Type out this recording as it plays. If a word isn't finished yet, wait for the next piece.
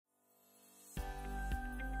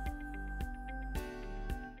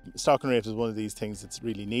stocking rate is one of these things that's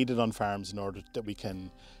really needed on farms in order that we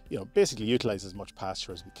can, basically utilise as much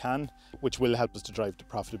pasture as we can, which will help us to drive to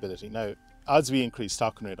profitability. Now, as we increase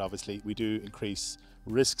stocking rate, obviously, we do increase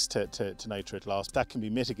risks to nitrate loss. That can be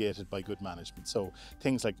mitigated by good management. So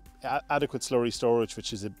things like adequate slurry storage,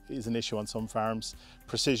 which is an issue on some farms,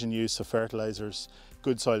 precision use of fertilisers,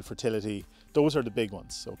 good soil fertility, those are the big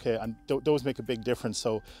ones, okay? And those make a big difference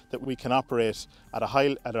so that we can operate at a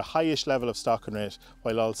highish level of stocking rate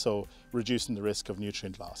while also reducing the risk of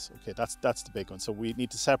nutrient loss, okay? That's the big one. So we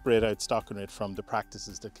need to separate out stocking rate from the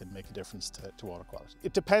practices that can make a difference to water quality.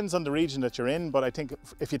 It depends on the region that you're in, but I think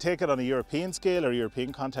if you take it on a European scale or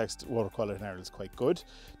European context, water quality in Ireland is quite good.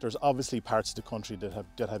 There's obviously parts of the country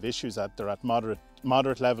that have issues they're at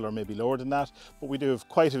moderate level or maybe lower than that, but we do have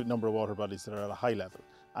quite a number of water bodies that are at a high level.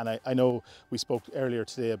 And I know we spoke earlier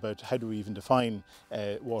today about how do we even define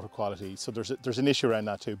water quality, so there's an issue around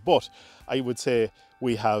that too. But I would say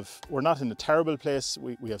we're not in a terrible place.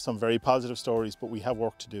 We have some very positive stories, but we have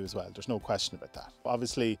work to do as well. There's no question about that.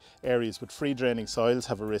 Obviously, areas with free draining soils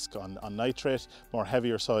have a risk on nitrate. More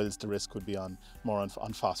heavier soils, the risk would be more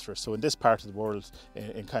on phosphorus. So in this part of the world,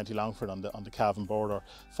 in County Longford on the Cavan border,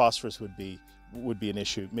 phosphorus would be an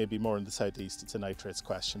issue. Maybe more in the southeast, it's a nitrates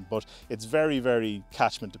question, but it's very, very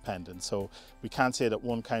catchment dependent. So we can't say that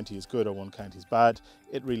one county is good or one county is bad.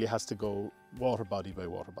 It really has to go water body by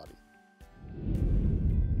water body.